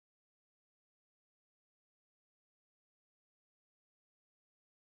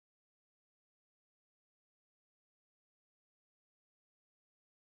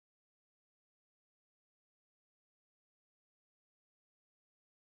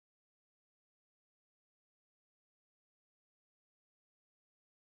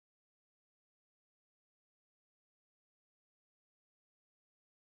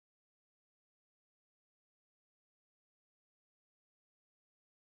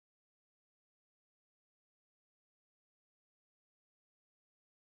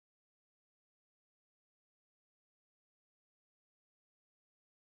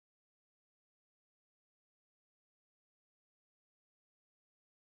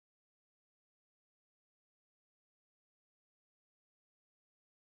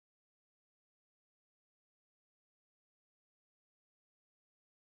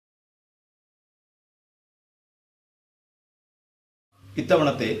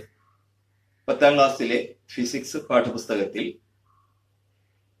ഇത്തവണത്തെ 10ാം ക്ലാസ്സിലെ ഫിസിക്സ് പാഠപുസ്തകത്തിൽ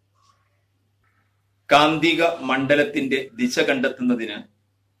കാന്തിക മണ്ഡലത്തിന്റെ ദിശ കണ്ടെത്തുന്നതിന്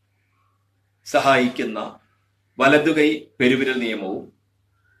സഹായിക്കുന്ന വലതുകൈ പെരുവിരൽ നിയമവും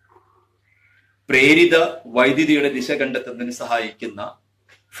പ്രേരിത വൈദ്യുതിയുടെ ദിശ കണ്ടെത്തുന്നതിന് സഹായിക്കുന്ന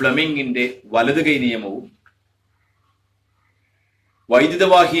ഫ്ലെമിംഗിന്റെ വലതുകൈ നിയമവും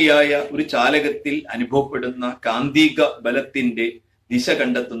വൈദ്യുതവാഹിയായ ഒരു ചാലകത്തിൽ അനുഭവപ്പെടുന്ന കാന്തിക ബലത്തിന്റെ ദിശ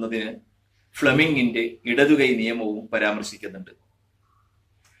കണ്ടെത്തുന്നതിന് ഫ്ലെമിംഗിന്റെ ഇടതുകൈ നിയമവും പരാമർശിക്കുന്നുണ്ട്.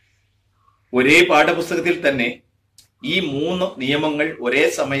 ഒരേ പാഠപുസ്തകത്തിൽ തന്നെ ഈ 3 നിയമങ്ങൾ ഒരേ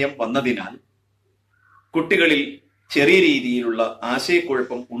സമയം വന്നതിനാൽ കുട്ടികളിൽ ചെറിയ രീതിയിലുള്ള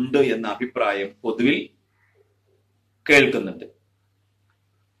ആശയക്കുഴപ്പം ഉണ്ട് എന്ന അഭിപ്രായം പൊതുവിൽ കേൾക്കുന്നുണ്ട്.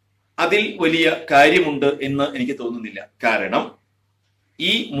 അതിൽ വലിയ കാര്യമുണ്ട് എന്ന് എനിക്ക് തോന്നുന്നില്ല. കാരണം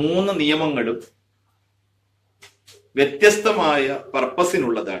ഈ 3 നിയമങ്ങളും വ്യത്യസ്തമായ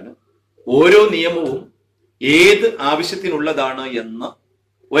പർപ്പസിനുള്ളതാണ്. ഓരോ നിയമവും ഏത് ആവശ്യത്തിനുള്ളതാണ് എന്ന്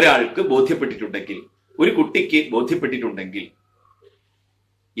ഒരാൾക്ക് ബോധ്യപ്പെട്ടിട്ടുണ്ടെങ്കിൽ, ഒരു കുട്ടിക്ക് ബോധ്യപ്പെട്ടിട്ടുണ്ടെങ്കിൽ,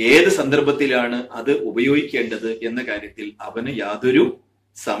 ഏത് സന്ദർഭത്തിലാണ് അത് ഉപയോഗിക്കേണ്ടത് എന്ന കാര്യത്തിൽ അവന് യാതൊരു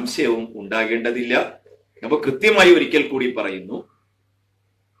സംശയവും ഉണ്ടാകേണ്ടതില്ല. അപ്പൊ കൃത്യമായി ഒരിക്കൽ കൂടി പറയുന്നു,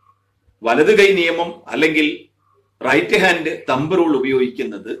 വലതുകൈ നിയമം അല്ലെങ്കിൽ റൈറ്റ് ഹാൻഡ് തമ്പ് റൂൾ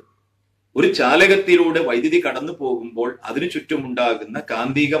ഉപയോഗിക്കുന്നത് ഒരു ചാലകത്തിലൂടെ വൈദ്യുതി കടന്നു പോകുമ്പോൾ അതിനു ചുറ്റുമുണ്ടാകുന്ന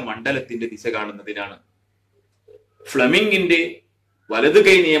കാന്തിക മണ്ഡലത്തിന്റെ ദിശ കാണുന്നതിനാണ്. ഫ്ലെമിംഗിന്റെ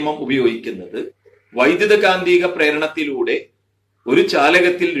വലതുകൈ നിയമം ഉപയോഗിക്കുന്നത് വൈദ്യുത കാന്തിക പ്രേരണത്തിലൂടെ ഒരു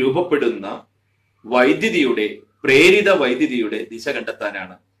ചാലകത്തിൽ രൂപപ്പെടുന്ന വൈദ്യുതിയുടെ, പ്രേരിത വൈദ്യുതിയുടെ ദിശ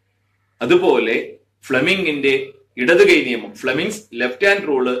കണ്ടെത്താനാണ്. അതുപോലെ ഫ്ലെമിംഗിന്റെ ഇടതുകൈ നിയമം, ഫ്ലെമിംഗ്സ് ലെഫ്റ്റ് ഹാൻഡ്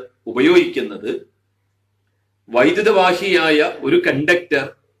റൂള് ഉപയോഗിക്കുന്നത് വൈദ്യുതവാഹിയായ ഒരു കണ്ടക്ടർ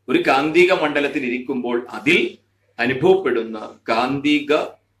ഒരു കാന്തിക മണ്ഡലത്തിൽ ഇരിക്കുമ്പോൾ അതിൽ അനുഭവപ്പെടുന്ന കാന്തിക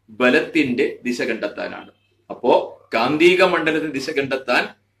ബലത്തിന്റെ ദിശ കണ്ടെത്താനാണ്. അപ്പോ കാന്തിക മണ്ഡലത്തിന്റെ ദിശ കണ്ടെത്താൻ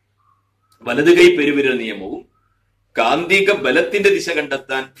വലതുകൈ പെരുവിരൽ നിയമവും, കാന്തിക ബലത്തിന്റെ ദിശ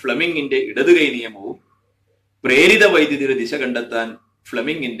കണ്ടെത്താൻ ഫ്ലെമിംഗിന്റെ ഇടതുകൈ നിയമവും, പ്രേരിത വൈദ്യുതിയുടെ ദിശ കണ്ടെത്താൻ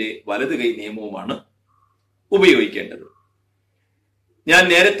ഫ്ലെമിംഗിന്റെ വലതുകൈ നിയമവുമാണ് ഉപയോഗിക്കേണ്ടത്. ഞാൻ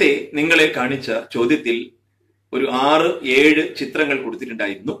നേരത്തെ നിങ്ങളെ കാണിച്ച ചോദ്യത്തിൽ ഒരു 6-7 ചിത്രങ്ങൾ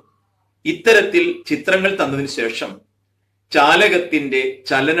കൊടുത്തിട്ടുണ്ടായിരുന്നു. ഇത്തരത്തിൽ ചിത്രങ്ങൾ തന്നതിന് ശേഷം ചാലകത്തിന്റെ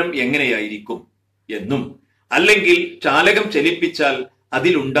ചലനം എങ്ങനെയായിരിക്കും എന്നും, അല്ലെങ്കിൽ ചാലകം ചലിപ്പിച്ചാൽ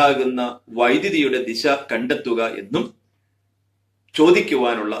അതിലുണ്ടാകുന്ന വൈദ്യുതിയുടെ ദിശ കണ്ടെത്തുക എന്നും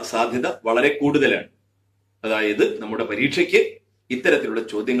ചോദിക്കുവാനുള്ള സാധ്യത വളരെ കൂടുതലാണ്. അതായത് നമ്മുടെ പരീക്ഷയ്ക്ക് ഇത്തരത്തിലുള്ള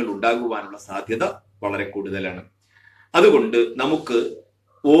ചോദ്യങ്ങൾ ഉണ്ടാകുവാനുള്ള സാധ്യത വളരെ കൂടുതലാണ്. അതുകൊണ്ട് നമുക്ക്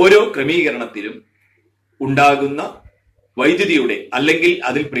ഓരോ ക്രമീകരണത്തിലും ഉണ്ടാകുന്ന വൈദ്യുതിയുടെ അല്ലെങ്കിൽ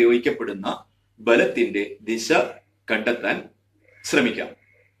അതിൽ പ്രയോഗിക്കപ്പെടുന്ന ബലത്തിന്റെ ദിശ കണ്ടെത്താൻ ശ്രമിക്കാം.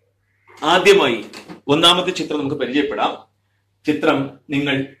 ആദ്യമായി ഒന്നാമത്തെ ചിത്രം നമുക്ക് പരിചയപ്പെടാം. ചിത്രം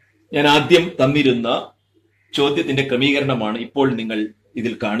ഞാൻ ആദ്യം തന്നിരുന്ന ചോദ്യത്തിന്റെ ക്രമീകരണമാണ് ഇപ്പോൾ നിങ്ങൾ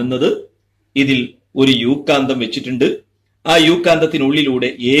ഇതിൽ കാണുന്നത്. ഇതിൽ ഒരു യുകാന്തം വെച്ചിട്ടുണ്ട്. ആ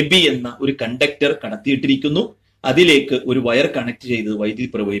യുകാന്തത്തിനുള്ളിലൂടെ AB എന്ന ഒരു കണ്ടക്ടർ കടത്തിയിട്ടിരിക്കുന്നു. അതിലേക്ക് ഒരു വയർ കണക്ട് ചെയ്ത് വൈദ്യുതി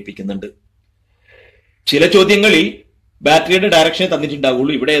പ്രവഹിപ്പിക്കുന്നുണ്ട്. ചില ചോദ്യങ്ങളിൽ ബാറ്ററിയുടെ ഡയറക്ഷനെ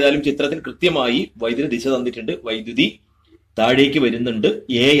തന്നിട്ടുണ്ടാവുള്ളൂ. ഇവിടെ ഏതായാലും ചിത്രത്തിൽ കൃത്യമായി വൈദ്യുതി ദിശ തന്നിട്ടുണ്ട്. വൈദ്യുതി താഴേക്ക് വരുന്നുണ്ട്.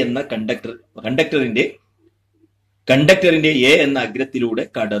 A എന്ന കണ്ടക്ടറിന്റെ A എന്ന അഗ്രത്തിലൂടെ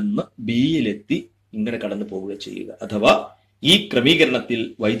കടന്ന് Bയിലെത്തി ഇങ്ങനെ കടന്നു പോവുക ചെയ്യുക. അഥവാ ഈ ക്രമീകരണത്തിൽ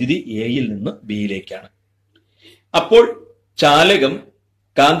വൈദ്യുതി Aയിൽ നിന്ന് Bയിലേക്കാണ്. അപ്പോൾ ചാലകം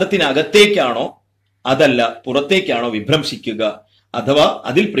കാന്തത്തിനകത്തേക്കാണോ അതല്ല പുറത്തേക്കാണോ വിഭ്രംശിക്കുക, അഥവാ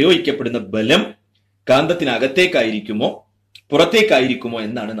അതിൽ പ്രയോഗിക്കപ്പെടുന്ന ബലം കാന്തത്തിനകത്തേക്കായിരിക്കുമോ പുറത്തേക്കായിരിക്കുമോ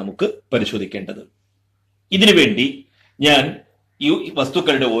എന്നാണ് നമുക്ക് പരിശോധിക്കേണ്ടത്. ഇതിനു വേണ്ടി ഞാൻ ഈ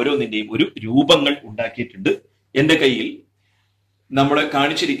വസ്തുക്കളുടെ ഓരോന്നിന്റെയും ഒരു രൂപങ്ങൾ ഉണ്ടാക്കിയിട്ടുണ്ട്. എന്റെ കയ്യിൽ നമ്മളെ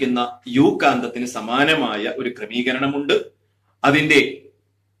കാണിച്ചിരിക്കുന്ന യുകാന്തത്തിന് സമാനമായ ഒരു ക്രമീകരണമുണ്ട്. അതിന്റെ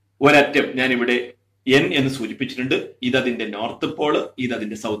ഒരറ്റം ഞാൻ ഇവിടെ N എന്ന് സൂചിപ്പിച്ചിട്ടുണ്ട്. ഇതതിന്റെ നോർത്ത് പോള്,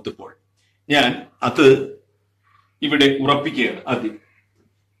 ഇതതിന്റെ സൗത്ത് പോൾ. ഞാൻ അത് ഇവിടെ ഉറപ്പിക്കുകയാണ് ആദ്യം.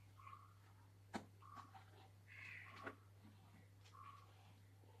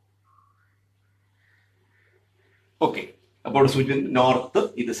 ഓക്കെ, അപ്പോൾ സൂചന നോർത്ത്,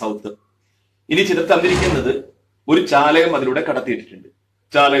 ഇത് സൗത്ത്. ഇനി ചിത്രം തന്നിരിക്കുന്നത് ഒരു ചാലകം അതിലൂടെ കടത്തിയിട്ടിട്ടുണ്ട്.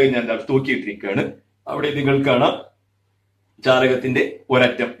 ചാലകം ഞാൻ തൂക്കിയിട്ടിരിക്കുകയാണ്. അവിടെ നിങ്ങൾ കാണാം ചാലകത്തിന്റെ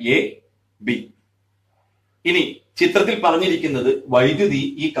ഒരറ്റം A, B. ഇനി ചിത്രത്തിൽ പറഞ്ഞിരിക്കുന്നത് വൈദ്യുതി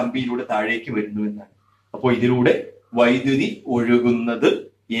ഈ കമ്പിയിലൂടെ താഴേക്ക് വരുന്നു എന്നാണ്. അപ്പോൾ ഇതിലൂടെ വൈദ്യുതി ഒഴുകുന്നത്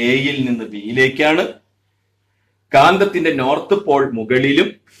Aയിൽ നിന്ന് Bയിലേക്കാണ്. കാന്തത്തിന്റെ നോർത്ത് പോൾ മുകളിലും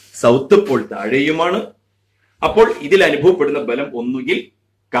സൗത്ത് പോൾ താഴെയുമാണ്. അപ്പോൾ ഇതിൽ അനുഭവപ്പെടുന്ന ബലം ഒന്നുകിൽ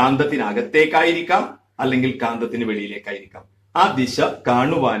കാന്തത്തിനകത്തേക്കായിരിക്കാം, അല്ലെങ്കിൽ കാന്തത്തിന് വെളിയിലേക്കായിരിക്കാം. ആ ദിശ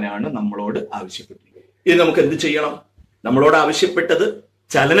കാണുവാനാണ് നമ്മളോട് ആവശ്യപ്പെട്ടിരിക്കുന്നത്. ഇത് നമുക്ക് എന്ത് ചെയ്യണം? നമ്മളോട് ആവശ്യപ്പെട്ടത്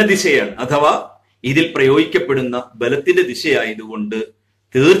ചലനദിശയാണ്, അഥവാ ഇതിൽ പ്രയോഗിക്കപ്പെടുന്ന ബലത്തിന്റെ ദിശയായതുകൊണ്ട്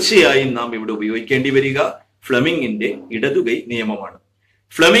തീർച്ചയായും നാം ഇവിടെ ഉപയോഗിക്കേണ്ടി വരിക ഫ്ലെമിങ്ങിന്റെ ഇടതുകൈ നിയമമാണ്.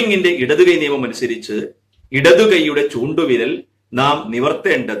 ഫ്ലെമിങ്ങിന്റെ ഇടതുകൈ നിയമം അനുസരിച്ച് ഇടതുകൈയുടെ ചൂണ്ടുവിരൽ നാം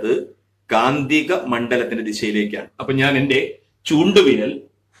നിവർത്തേണ്ടത് കാന്തിക മണ്ഡലത്തിന്റെ ദിശയിലേക്കാണ്. അപ്പൊ ഞാൻ എന്റെ ചൂണ്ടുവിരൽ,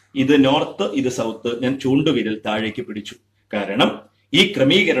 ഇത് നോർത്ത്, ഇത് സൗത്ത്, ഞാൻ ചൂണ്ടുവിരൽ താഴേക്ക് പിടിച്ചു. കാരണം ഈ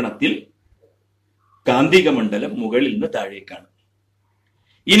ക്രമീകരണത്തിൽ കാന്തിക മണ്ഡലം മുകളിൽ നിന്ന് താഴേക്കാണ്.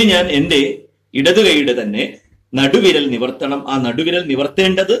 ഇനി ഞാൻ എന്റെ ഇടതുകൈയുടെ തന്നെ നടുവിരൽ നിവർത്തണം. ആ നടുവിരൽ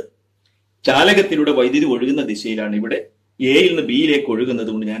നിവർത്തേണ്ടത് ചാലകത്തിലൂടെ വൈദ്യുതി ഒഴുകുന്ന ദിശയിലാണ്. ഇവിടെ എയിൽ നിന്ന് ബിയിലേക്ക് ഒഴുകുന്നത്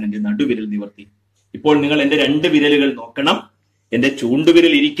കൊണ്ട് ഞാൻ എന്റെ നടുവിരൽ നിവർത്തി. ഇപ്പോൾ നിങ്ങൾ എന്റെ രണ്ട് വിരലുകൾ നോക്കണം. എന്റെ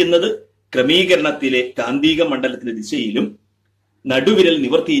ചൂണ്ടുവിരൽ ഇരിക്കുന്നത് ക്രമീകരണത്തിലെ കാന്തിക മണ്ഡലത്തിന്റെ ദിശയിലും നടുവിരൽ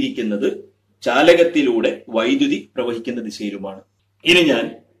നിവർത്തിയിരിക്കുന്നത് ചാലകത്തിലൂടെ വൈദ്യുതി പ്രവഹിക്കുന്ന ദിശയിലുമാണ്. ഇനി ഞാൻ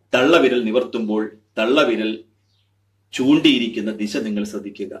തള്ളവിരൽ നിവർത്തുമ്പോൾ തള്ളവിരൽ ചൂണ്ടിയിരിക്കുന്ന ദിശ നിങ്ങൾ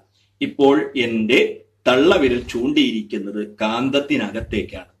ശ്രദ്ധിക്കുക. ഇപ്പോൾ എന്റെ തള്ളവിരൽ ചൂണ്ടിയിരിക്കുന്നത്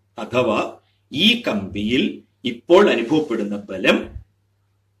കാന്തത്തിനകത്തേക്കാണ്, അഥവാ ഈ കമ്പിയിൽ ഇപ്പോൾ അനുഭവപ്പെടുന്ന ബലം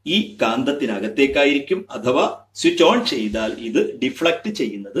ഈ കാന്തത്തിനകത്തേക്കായിരിക്കും, അഥവാ സ്വിച്ച് ഓൺ ചെയ്താൽ ഇത് ഡിഫ്ലക്ട്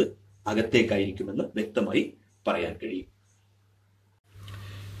ചെയ്യുന്നത് അകത്തേക്കായിരിക്കുമെന്ന് വ്യക്തമായി പറയാൻ കഴിയും.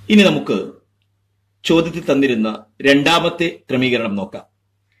 ഇനി നമുക്ക് ചോദ്യത്തിൽ തന്നിരുന്ന രണ്ടാമത്തെ ക്രമീകരണം നോക്കാം.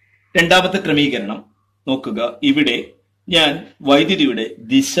 രണ്ടാമത്തെ ക്രമീകരണം നോക്കുക. ഇവിടെ ഞാൻ വൈദ്യുതിയുടെ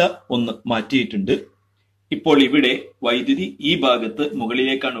ദിശ ഒന്ന് മാറ്റിയിട്ടുണ്ട്. ഇപ്പോൾ ഇവിടെ വൈദ്യുതി ഈ ഭാഗത്ത്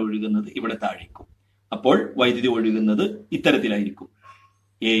മുകളിലേക്കാണ് ഒഴുകുന്നത്, ഇവിടെ താഴേക്കും. അപ്പോൾ വൈദ്യുതി ഒഴുകുന്നത് ഇത്തരത്തിലായിരിക്കും.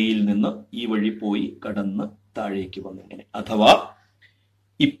 എയിൽ നിന്ന് ഈ വഴി പോയി കടന്ന് താഴേക്ക് വന്നിങ്ങനെ. അഥവാ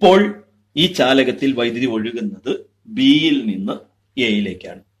ഇപ്പോൾ ഈ ചാലകത്തിൽ വൈദ്യുതി ഒഴുകുന്നത് ബിയിൽ നിന്ന്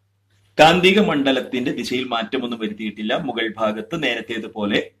എയിലേക്കാണ്. കാന്തിക മണ്ഡലത്തിന്റെ ദിശയിൽ മാറ്റമൊന്നും വരുത്തിയിട്ടില്ല. മുകൾ ഭാഗത്ത്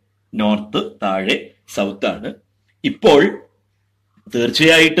നേരത്തേതുപോലെ നോർത്ത്, താഴെ സൗത്ത് ആണ്. ഇപ്പോൾ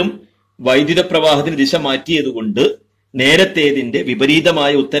തീർച്ചയായിട്ടും വൈദ്യുത പ്രവാഹത്തിന് ദിശ മാറ്റിയത് കൊണ്ട് നേരത്തേതിന്റെ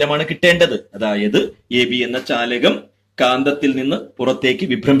വിപരീതമായ ഉത്തരമാണ് കിട്ടേണ്ടത്. അതായത് എ ബി എന്ന ചാലകം കാന്തത്തിൽ നിന്ന് പുറത്തേക്ക്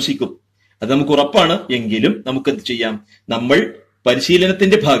വിഭ്രംശിക്കും. അത് നമുക്ക് ഉറപ്പാണ്. എങ്കിലും നമുക്കെന്ത് ചെയ്യാം? നമ്മൾ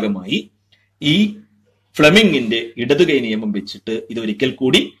പരിശീലനത്തിന്റെ ഭാഗമായി ഈ ഫ്ലെമിങ്ങിന്റെ ഇടതുകൈ നിയമം വെച്ചിട്ട് ഇതൊരിക്കൽ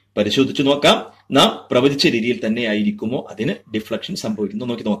കൂടി പരിശോധിച്ചു നോക്കാം. നാം പ്രവചിച്ച രീതിയിൽ തന്നെ ആയിരിക്കുമോ അതിന് ഡിഫ്ലക്ഷൻ സംഭവിക്കുന്നു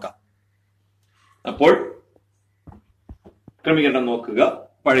നോക്കി നോക്കാം. അപ്പോൾ ക്രമീകരണം നോക്കുക.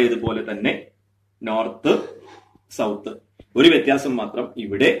 പഴയതുപോലെ തന്നെ നോർത്ത്, സൗത്ത്. ഒരു വ്യത്യാസം മാത്രം,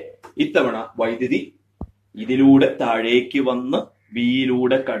 ഇവിടെ ഇത്തവണ വൈദ്യുതി ഇതിലൂടെ താഴേക്ക് വന്ന്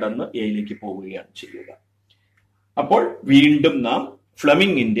ബിയിലൂടെ കടന്ന് എയിലേക്ക് പോവുകയാണ് ചെയ്യുക. അപ്പോൾ വീണ്ടും നാം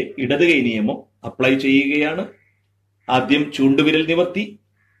ഫ്ലെമിങ്ങിന്റെ ഇടതുകൈ നിയമം അപ്ലൈ ചെയ്യുകയാണ്. ആദ്യം ചൂണ്ടുവിരൽ നിവർത്തി,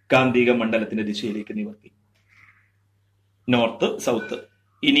 കാന്തിക മണ്ഡലത്തിന്റെ ദിശയിലേക്ക് നിവർത്തി, നോർത്ത്, സൗത്ത്.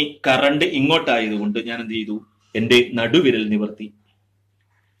 ഇനി കറണ്ട് ഇങ്ങോട്ടായതുകൊണ്ട് ഞാൻ എന്ത് ചെയ്തു? എന്റെ നടുവിരൽ നിവർത്തി.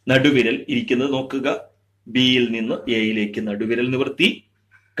 നടുവിരൽ ഇരിക്കുന്നത് നോക്കുക. ബിയിൽ നിന്ന് എയിലേക്ക് നടുവിരൽ നിവർത്തി,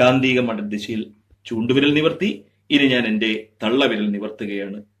 കാന്തിക മണ്ഡല ദിശയിൽ ചൂണ്ടുവിരൽ നിവർത്തി. ഇനി ഞാൻ എന്റെ തള്ളവിരൽ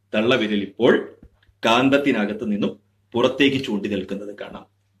നിവർത്തുകയാണ്. തള്ളവിരൽ ഇപ്പോൾ കാന്തത്തിനകത്ത് നിന്നും പുറത്തേക്ക് ചൂണ്ടി നിൽക്കുന്നത് കാണാം.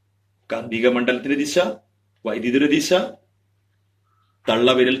 കാന്തിക മണ്ഡലത്തിന്റെ ദിശ, വൈദ്യുതിയുടെ ദിശ.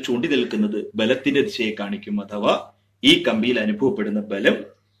 തള്ളവിരൽ ചൂണ്ടി നിൽക്കുന്നത് ബലത്തിന്റെ ദിശയെ കാണിക്കും. അഥവാ ഈ കമ്പിയിൽ അനുഭവപ്പെടുന്ന ബലം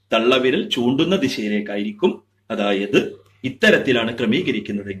തള്ളവിരൽ ചൂണ്ടുന്ന ദിശയിലേക്കായിരിക്കും. അതായത് ഇത്തരത്തിലാണ്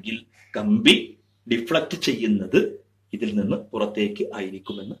ക്രമീകരിക്കുന്നതെങ്കിൽ കമ്പി ഡിഫ്ലക്ട് ചെയ്യുന്നത് ഇതിൽ നിന്ന് പുറത്തേക്ക്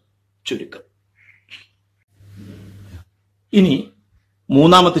ആയിരിക്കുമെന്ന് ചുരുക്കം. ഇനി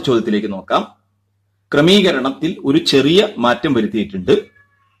മൂന്നാമത്തെ ചോദ്യത്തിലേക്ക് നോക്കാം. ക്രമീകരണത്തിൽ ഒരു ചെറിയ മാറ്റം വരുത്തിയിട്ടുണ്ട്.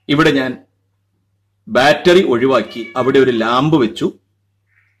 ഇവിടെ ഞാൻ ബാറ്ററി ഒഴിവാക്കി അവിടെ ഒരു ലാമ്പ് വെച്ചു.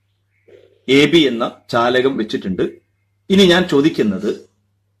 എ ബി എന്ന ചാലകം വെച്ചിട്ടുണ്ട്. ഇനി ഞാൻ ചോദിക്കുന്നത്,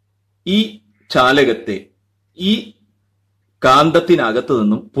 ഈ ചാലകത്തെ ഈ കാന്തത്തിനകത്ത്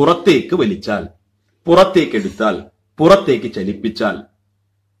നിന്നും പുറത്തേക്ക് വലിച്ചാൽ, പുറത്തേക്ക് എടുത്താൽ, പുറത്തേക്ക് ചലിപ്പിച്ചാൽ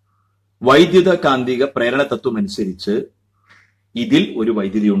വൈദ്യുത കാന്തിക പ്രേരണ തത്വം അനുസരിച്ച് ഇതിൽ ഒരു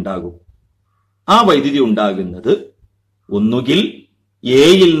വൈദ്യുതി ഉണ്ടാകും. ആ വൈദ്യുതി ഉണ്ടാകുന്നത് ഒന്നുകിൽ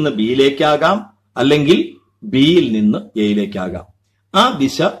എയിൽ നിന്ന് ബിയിലേക്കാകാം, അല്ലെങ്കിൽ ബിയിൽ നിന്ന് എയിലേക്കാകാം. ആ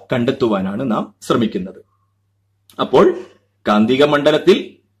ദിശ കണ്ടെത്തുവാനാണ് നാം ശ്രമിക്കുന്നത്. അപ്പോൾ കാന്തിക മണ്ഡലത്തിൽ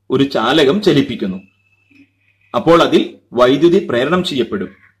ഒരു ചാലകം ചലിപ്പിക്കുന്നു. അപ്പോൾ അതിൽ വൈദ്യുതി പ്രേരണം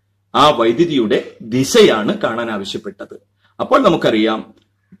ചെയ്യപ്പെടും. ആ വൈദ്യുതിയുടെ ദിശയാണ് കാണാൻ ആവശ്യപ്പെട്ടത്. അപ്പോൾ നമുക്കറിയാം,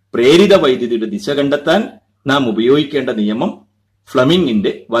 പ്രേരിത വൈദ്യുതിയുടെ ദിശ കണ്ടെത്താൻ നാം ഉപയോഗിക്കേണ്ട നിയമം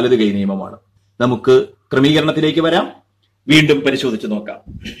ഫ്ലെമിങ്ങിന്റെ വലതുകൈ നിയമമാണ്. നമുക്ക് ക്രമീകരണത്തിലേക്ക് വരാം. വീണ്ടും പരിശോധിച്ച് നോക്കാം.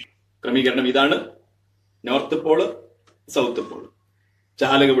 ക്രമീകരണം ഇതാണ്. North Paul, south Paul.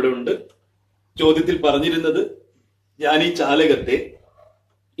 ചാലകം ഇവിടെ ഉണ്ട്. ചോദ്യത്തിൽ പറഞ്ഞിരുന്നത് ഞാൻ ഈ ചാലകത്തെ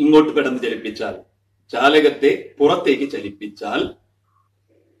ഇങ്ങോട്ട് കിടന്ന് ചലിപ്പിച്ചാൽ, ചാലകത്തെ പുറത്തേക്ക് ചലിപ്പിച്ചാൽ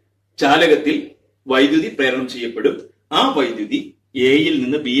ചാലകത്തിൽ വൈദ്യുതി പ്രേരണം ചെയ്യപ്പെടും. ആ വൈദ്യുതി എയിൽ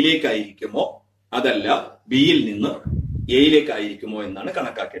നിന്ന് ബിയിലേക്കായിരിക്കുമോ അതല്ല ബിയിൽ നിന്ന് എയിലേക്കായിരിക്കുമോ എന്നാണ്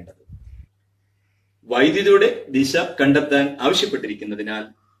കണക്കാക്കേണ്ടത്. വൈദ്യുതിയുടെ ദിശ കണ്ടെത്താൻ ആവശ്യപ്പെട്ടിരിക്കുന്നതിനാൽ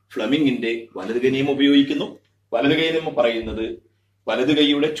ഫ്ലെമിംഗിന്റെ വലതുകൈ നിയമം ഉപയോഗിക്കുന്നു. വലതുകൈ നിയമം പറയുന്നത്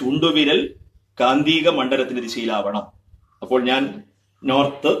വലതുകൈയുടെ ചൂണ്ടുവിരൽ കാന്തിക മണ്ഡലത്തിന്റെ ദിശയിലാവണം. അപ്പോൾ ഞാൻ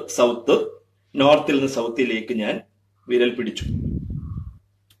നോർത്ത് സൗത്ത്, നോർത്തിൽ നിന്ന് സൗത്തിലേക്ക് ഞാൻ വിരൽ പിടിച്ചു.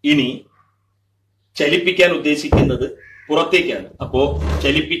 ഇനി ചലിപ്പിക്കാൻ ഉദ്ദേശിക്കുന്നത് പുറത്തേക്കാണ്. അപ്പോ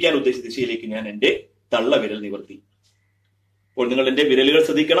ചലിപ്പിക്കാൻ ഉദ്ദേശിച്ച ദിശയിലേക്ക് ഞാൻ എന്റെ തള്ളവിരൽ നിവർത്തി. അപ്പോൾ നിങ്ങൾ എന്റെ വിരലുകൾ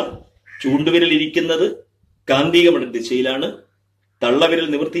ശ്രദ്ധിക്കണം. ചൂണ്ടുവിരൽ ഇരിക്കുന്നത് കാന്തിക മണ്ഡല ദിശയിലാണ്. തള്ളവിരൽ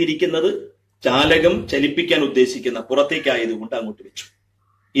നിവർത്തിയിരിക്കുന്നത് ചാലകം ചലിപ്പിക്കാൻ ഉദ്ദേശിക്കുന്ന പുറത്തേക്കായതുകൊണ്ട് അങ്ങോട്ട് വെച്ചു.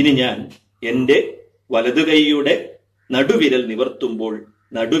 ഇനി ഞാൻ എന്റെ വലതുകൈയുടെ നടുവിരൽ നിവർത്തുമ്പോൾ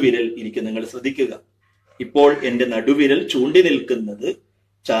നടുവിരൽ ഇരിക്കുന്ന നിങ്ങൾ ശ്രദ്ധിക്കുക. ഇപ്പോൾ എന്റെ നടുവിരൽ ചൂണ്ടി നിൽക്കുന്നത്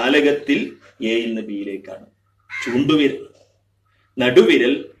ചാലകത്തിൽ എയിൽ നിന്ന് ബിയിലേക്കാണ്.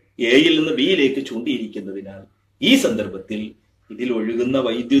 നടുവിരൽ എയിൽ നിന്ന് ബിയിലേക്ക് ചൂണ്ടിയിരിക്കുന്നതിനാൽ ഈ സന്ദർഭത്തിൽ ഇതിൽ ഒഴുകുന്ന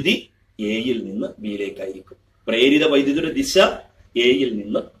വൈദ്യുതി എയിൽ നിന്ന് ബിയിലേക്കായിരിക്കും. പ്രേരിത വൈദ്യുതിയുടെ ദിശ എയിൽ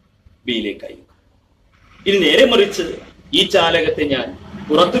നിന്ന് ബിയിലേക്കായിരിക്കും. ഇനി നേരെ മറിച്ച് ഈ ചാലകത്തെ ഞാൻ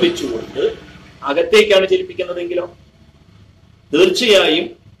പുറത്തു വെച്ചുകൊണ്ട് അകത്തേക്കാണ് ചലിപ്പിക്കുന്നതെങ്കിലോ തീർച്ചയായും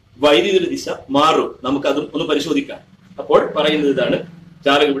വൈദ്യുതിയുടെ ദിശ മാറും. നമുക്കതും ഒന്ന് പരിശോധിക്കാം. അപ്പോൾ പറയുന്നത് ഇതാണ്,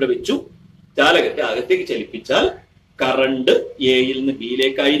 ചാലകം ഇവിടെ വെച്ചു, ചാലകത്തെ അകത്തേക്ക് ചലിപ്പിച്ചാൽ കറണ്ട് എയിൽ നിന്ന്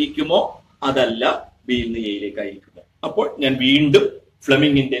ബിയിലേക്കായിരിക്കുമോ അതല്ല ബിയിൽ നിന്ന് എയിലേക്കായിരിക്കുമോ. അപ്പോൾ ഞാൻ വീണ്ടും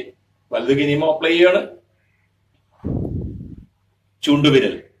ഫ്ലെമിംഗിന്റെ വലതുകൈ നിയമം അപ്ലൈ ചെയ്യാണ്.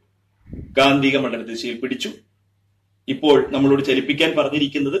 ചൂണ്ടുവിരൽ കാന്തിക മണ്ഡല ദിശയിൽ പിടിച്ചു. ഇപ്പോൾ നമ്മളോട് ചലിപ്പിക്കാൻ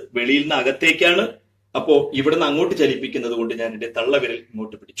പറഞ്ഞിരിക്കുന്നത് വെളിയിൽ നിന്ന് അകത്തേക്കാണ്. അപ്പോ ഇവിടെ നിന്ന് അങ്ങോട്ട് ചലിപ്പിക്കുന്നത് കൊണ്ട് ഞാൻ എന്റെ തള്ളവിരൽ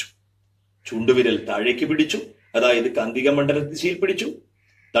ഇങ്ങോട്ട് പിടിച്ചു. ചൂണ്ടുവിരൽ താഴേക്ക് പിടിച്ചു, അതായത് കാന്തിക മണ്ഡല ദിശയിൽ പിടിച്ചു.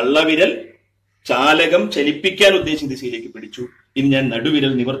 തള്ളവിരൽ ചാലകം ചലിപ്പിക്കാൻ ഉദ്ദേശിച്ച ദിശയിലേക്ക് പിടിച്ചു. ഇനി ഞാൻ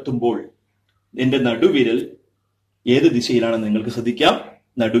നടുവിരൽ നിവർത്തുമ്പോൾ എന്റെ നടുവിരൽ ഏത് ദിശയിലാണെന്ന് നിങ്ങൾക്ക് ശ്രദ്ധിക്കാം.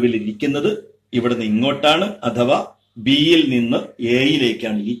 നടുവിൽ ഇരിക്കുന്നത് ഇവിടെ നിന്ന് ഇങ്ങോട്ടാണ്, അഥവാ ബിയിൽ നിന്ന്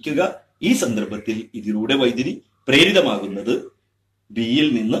എയിലേക്കാണ് ഇരിക്കുക. ഈ സന്ദർഭത്തിൽ ഇതിലൂടെ വൈദ്യുതി പ്രേരിതമാകുന്നത് ബിയിൽ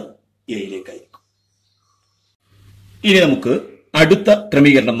നിന്ന് എയിലേക്കായിരിക്കും. ഇനി നമുക്ക് അടുത്ത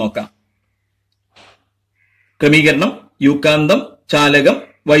ക്രമീകരണം നോക്കാം. ക്രമീകരണം യുകാന്തം, ചാലകം,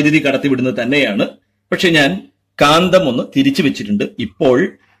 വൈദ്യുതി കടത്തിവിടുന്നത് തന്നെയാണ്. പക്ഷെ ഞാൻ കാന്തം ഒന്ന് തിരിച്ചു വെച്ചിട്ടുണ്ട്. ഇപ്പോൾ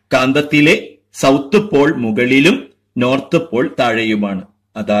കാന്തത്തിലെ സൗത്ത് പോൾ മുകളിലും നോർത്ത് പോൾ താഴെയുമാണ്.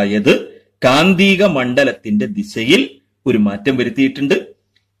 അതായത് കാന്തിക മണ്ഡലത്തിന്റെ ദിശയിൽ ഒരു മാറ്റം വരുത്തിയിട്ടുണ്ട്.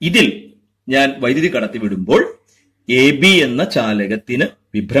 ഇതിൽ ഞാൻ വൈദ്യുതി കടത്തിവിടുമ്പോൾ എ ബി എന്ന ചാലകത്തിന്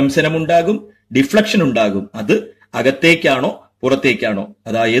വിഭ്രംശനമുണ്ടാകും, ഡിഫ്ലക്ഷൻ ഉണ്ടാകും. അത് അകത്തേക്കാണോ പുറത്തേക്കാണോ,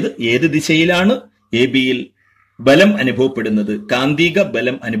 അതായത് ഏത് ദിശയിലാണ് എ ബിയിൽ ബലം അനുഭവപ്പെടുന്നത്, കാന്തിക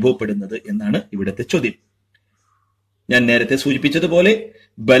ബലം അനുഭവപ്പെടുന്നത് എന്നാണ് ഇവിടുത്തെ ചോദ്യം. ഞാൻ നേരത്തെ സൂചിപ്പിച്ചതുപോലെ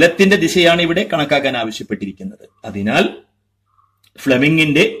ബലത്തിന്റെ ദിശയാണ് ഇവിടെ കണക്കാക്കാൻ ആവശ്യപ്പെട്ടിരിക്കുന്നത്. അതിനാൽ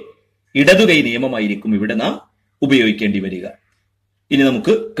ഫ്ലെമിംഗിന്റെ ഇടതുകൈ നിയമമായിരിക്കും ഇവിടെ നാം ഉപയോഗിക്കേണ്ടി വരിക. ഇനി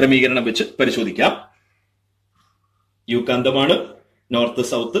നമുക്ക് ക്രമീകരണം വെച്ച് പരിശോധിക്കാം. യുകാന്തമാണ്, നോർത്ത്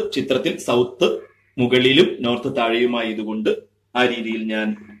സൗത്ത്. ചിത്രത്തിൽ സൗത്ത് മുകളിലും നോർത്ത് താഴെയുമായതുകൊണ്ട് ആ രീതിയിൽ ഞാൻ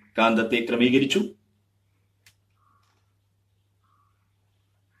കാന്തത്തെ ക്രമീകരിച്ചു.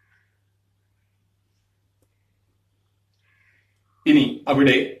 ഇനി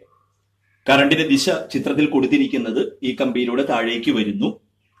അവിടെ കറണ്ടിന്റെ ദിശ ചിത്രത്തിൽ കൊടുത്തിരിക്കുന്നത് ഈ കമ്പിയിലൂടെ താഴേക്ക് വരുന്നു,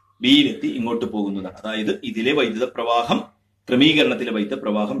 ബിയിലെത്തി ഇങ്ങോട്ട് പോകുന്നതാണ്. അതായത് ഇതിലെ വൈദ്യുത പ്രവാഹം, ക്രമീകരണത്തിലെ വൈദ്യുത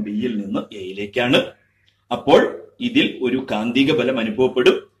പ്രവാഹം ബിയിൽ നിന്ന് എയിലേക്കാണ്. അപ്പോൾ ഇതിൽ ഒരു കാന്തിക ബലം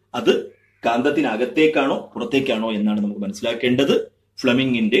അനുഭവപ്പെടും. അത് കാന്തത്തിനകത്തേക്കാണോ പുറത്തേക്കാണോ എന്നാണ് നമുക്ക് മനസ്സിലാക്കേണ്ടത്.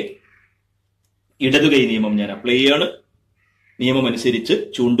 ഫ്ലെമിംഗിന്റെ ഇടതുകൈ നിയമം ഞാൻ അപ്ലൈ ചെയ്യാണ്. നിയമം അനുസരിച്ച്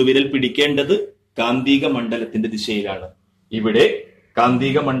ചൂണ്ടുവിരൽ പിടിക്കേണ്ടത് കാന്തിക മണ്ഡലത്തിന്റെ ദിശയിലാണ്. ഇവിടെ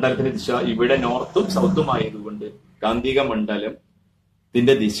കാന്തിക മണ്ഡലത്തിന്റെ ദിശ ഇവിടെ നോർത്തും സൗത്തും ആയതുകൊണ്ട് കാന്തിക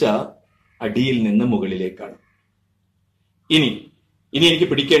മണ്ഡലത്തിന്റെ ദിശ അടിയിൽ നിന്ന് മുകളിലേക്കാണ്. ഇനി എനിക്ക്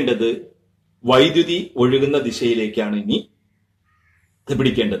പിടിക്കേണ്ടത് വൈദ്യുതി ഒഴുകുന്ന ദിശയിലേക്കാണ്. ഇനി ഇത്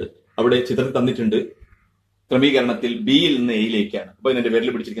പിടിക്കേണ്ടത് അവിടെ ചിത്രത്തിൽ തന്നിട്ടുണ്ട്. ക്രമീകരണത്തിൽ ബിയിൽ നിന്ന് എയിലേക്കാണ്. അപ്പൊ ഇതിന്റെ വിരൽ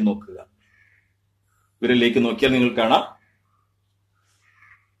പിടിച്ചിരിക്കുന്ന നോക്കുക. വിരലിലേക്ക് നോക്കിയാൽ നിങ്ങൾ കാണാം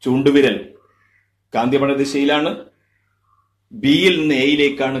ചൂണ്ടുവിരൽ കാന്തികമണ്ഡല ദിശയിലാണ്. ബിയിൽ നിന്ന്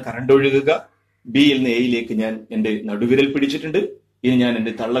എയിലേക്കാണ് കറണ്ട് ഒഴുകുക. ബിയിൽ നിന്ന് എയിലേക്ക് ഞാൻ എന്റെ നടുവിരൽ പിടിച്ചിട്ടുണ്ട്. ഇനി ഞാൻ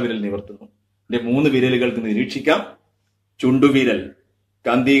എന്റെ തള്ളവിരൽ നിവർത്തുന്നു. എന്റെ 3 വിരലുകൾക്ക് നിരീക്ഷിക്കാം. ചുണ്ടുവിരൽ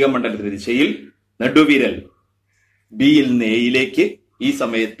കാന്തിക മണ്ഡലത്തിന്റെ ദിശയിൽ, നടുവിരൽ ബിയിൽ നിന്ന് എയിലേക്ക്, ഈ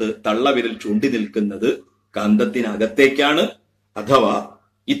സമയത്ത് തള്ളവിരൽ ചൂണ്ടി നിൽക്കുന്നത് കാന്തത്തിനകത്തേക്കാണ്. അഥവാ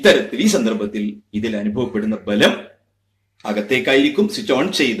ഇത്തരത്തിൽ ഈ സന്ദർഭത്തിൽ ഇതിൽ അനുഭവപ്പെടുന്ന ബലം അകത്തേക്കായിരിക്കും. സ്വിച്ച്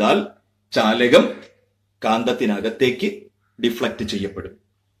ഓൺ ചെയ്താൽ ചാലകം കാന്തത്തിനകത്തേക്ക് ഡിഫ്ലക്ട് ചെയ്യപ്പെടും.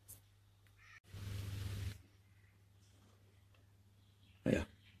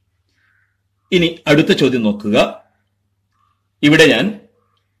 ഇനി അടുത്ത ചോദ്യം നോക്കുക. ഇവിടെ ഞാൻ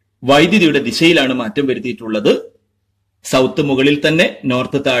വൈദ്യുതിയുടെ ദിശയിലാണ് മാറ്റം വരുത്തിയിട്ടുള്ളത്. സൗത്ത് മുകളിൽ തന്നെ,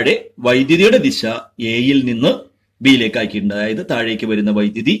 നോർത്ത് താഴെ. വൈദ്യുതിയുടെ ദിശ എയിൽ നിന്ന് ബിയിലേക്ക് ആക്കിയിട്ടുണ്ട്. അതായത് താഴേക്ക് വരുന്ന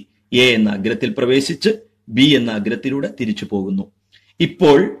വൈദ്യുതി എ എന്ന അഗ്രത്തിൽ പ്രവേശിച്ച് ബി എന്ന അഗ്രത്തിലൂടെ തിരിച്ചു പോകുന്നു.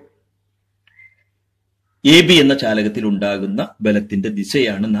 ഇപ്പോൾ എ ബി എന്ന ചാലകത്തിൽ ഉണ്ടാകുന്ന ബലത്തിന്റെ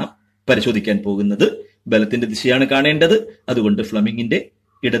ദിശയാണ് നാം പരിശോധിക്കാൻ പോകുന്നത്. ബലത്തിന്റെ ദിശയാണ് കാണേണ്ടത്. അതുകൊണ്ട് ഫ്ലെമിങ്ങിന്റെ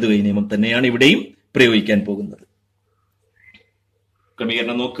ഇടതുകൈ നിയമം തന്നെയാണ് ഇവിടെയും പ്രയോഗിക്കാൻ പോകുന്നത്.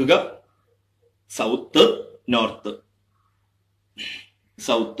 ക്രമീകരണം നോക്കുക. South north,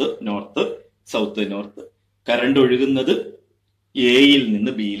 south north, south north. Current ഒഴുകുന്നത് എയിൽ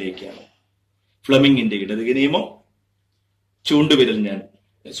നിന്ന് ബിയിലേക്കാണ്. ഫ്ലെമിങ്ങിന്റെ ഇടതുകൈ നിയമം. ചൂണ്ടുവിരൽ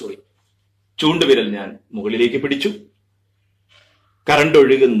ഞാൻ മുകളിലേക്ക് പിടിച്ചു. കറണ്ട്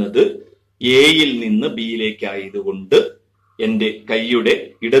ഒഴുകുന്നത് എയിൽ നിന്ന് ബിയിലേക്കായതുകൊണ്ട് എന്റെ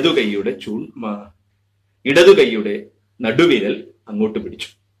ഇടതുകൈയുടെ നടുവിരൽ അങ്ങോട്ട് പിടിച്ചു.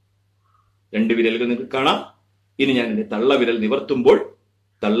 രണ്ട് വിരലുകൾ നിങ്ങൾക്ക് കാണാം. ഇനി ഞാൻ എന്റെ തള്ളവിരൽ നിവർത്തുമ്പോൾ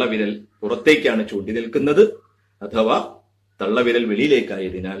തള്ളവിരൽ പുറത്തേക്കാണ് ചൂണ്ടി നിൽക്കുന്നത്. അഥവാ തള്ളവിരൽ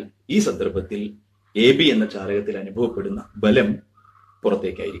വെളിയിലേക്കായതിനാൽ ഈ സന്ദർഭത്തിൽ എ ബി എന്ന ചാലകത്തിൽ അനുഭവപ്പെടുന്ന ബലം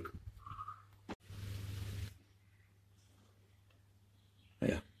പുറത്തേക്കായിരിക്കും.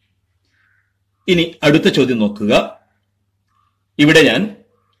 ഇനി അടുത്ത ചോദ്യം നോക്കുക. ഇവിടെ ഞാൻ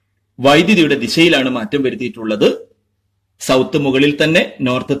വൈദ്യുതിയുടെ ദിശയിലാണ് മാറ്റം വരുത്തിയിട്ടുള്ളത്. സൗത്ത് മുകളിൽ തന്നെ,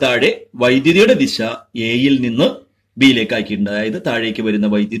 നോർത്ത് താഴെ. വൈദ്യുതിയുടെ ദിശ എയിൽ നിന്ന് ബിയിലേക്ക് ആക്കിയിട്ടുണ്ട്. അതായത് താഴേക്ക് വരുന്ന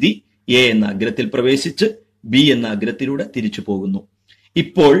വൈദ്യുതി എ എന്ന അഗ്രത്തിൽ പ്രവേശിച്ച് ബി എന്ന അഗ്രത്തിലൂടെ തിരിച്ചു പോകുന്നു.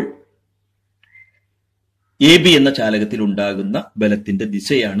 ഇപ്പോൾ എ ബി എന്ന ചാലകത്തിൽ ഉണ്ടാകുന്ന ബലത്തിന്റെ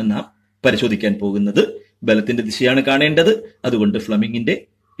ദിശയാണ് നാം പരിശോധിക്കാൻ പോകുന്നത്. ബലത്തിന്റെ ദിശയാണ് കാണേണ്ടത്. അതുകൊണ്ട് ഫ്ലെമിങ്ങിന്റെ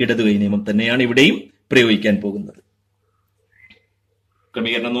ഇടതുകൈ നിയമം തന്നെയാണ് ഇവിടെയും പ്രയോഗിക്കാൻ പോകുന്നത്.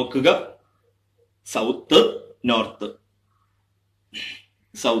 ക്രമീകരണം നോക്കുക. South north,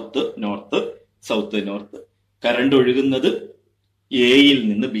 south north, south north. Current ഒഴുകുന്നത് എയിൽ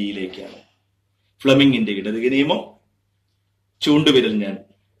നിന്ന് ബിയിലേക്കാണ്. ഫ്ലെമിങ്ങിന്റെ ഇടതുകൈ നിയമം. ചൂണ്ടുവിരൽ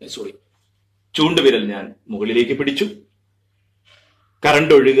ഞാൻ മുകളിലേക്ക് പിടിച്ചു.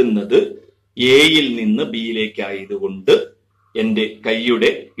 കറണ്ട് ഒഴുകുന്നത് എയിൽ നിന്ന് ബിയിലേക്കായതുകൊണ്ട് എന്റെ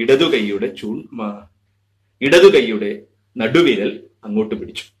ഇടതുകൈയുടെ നടുവിരൽ അങ്ങോട്ട്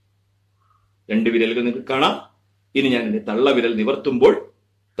പിടിച്ചു. രണ്ട് വിരലുകൾ നിങ്ങൾക്ക് കാണാം. ഇനി ഞാൻ എന്റെ തള്ളവിരൽ നിവർത്തുമ്പോൾ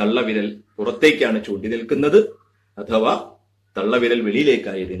തള്ളവിരൽ പുറത്തേക്കാണ് ചൂണ്ടി നിൽക്കുന്നത്. അഥവാ തള്ളവിരൽ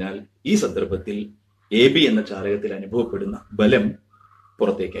വെളിയിലേക്കായതിനാൽ ഈ സന്ദർഭത്തിൽ എ ബി എന്ന ചാലകത്തിൽ അനുഭവപ്പെടുന്ന ബലം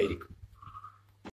പുറത്തേക്കായിരിക്കും.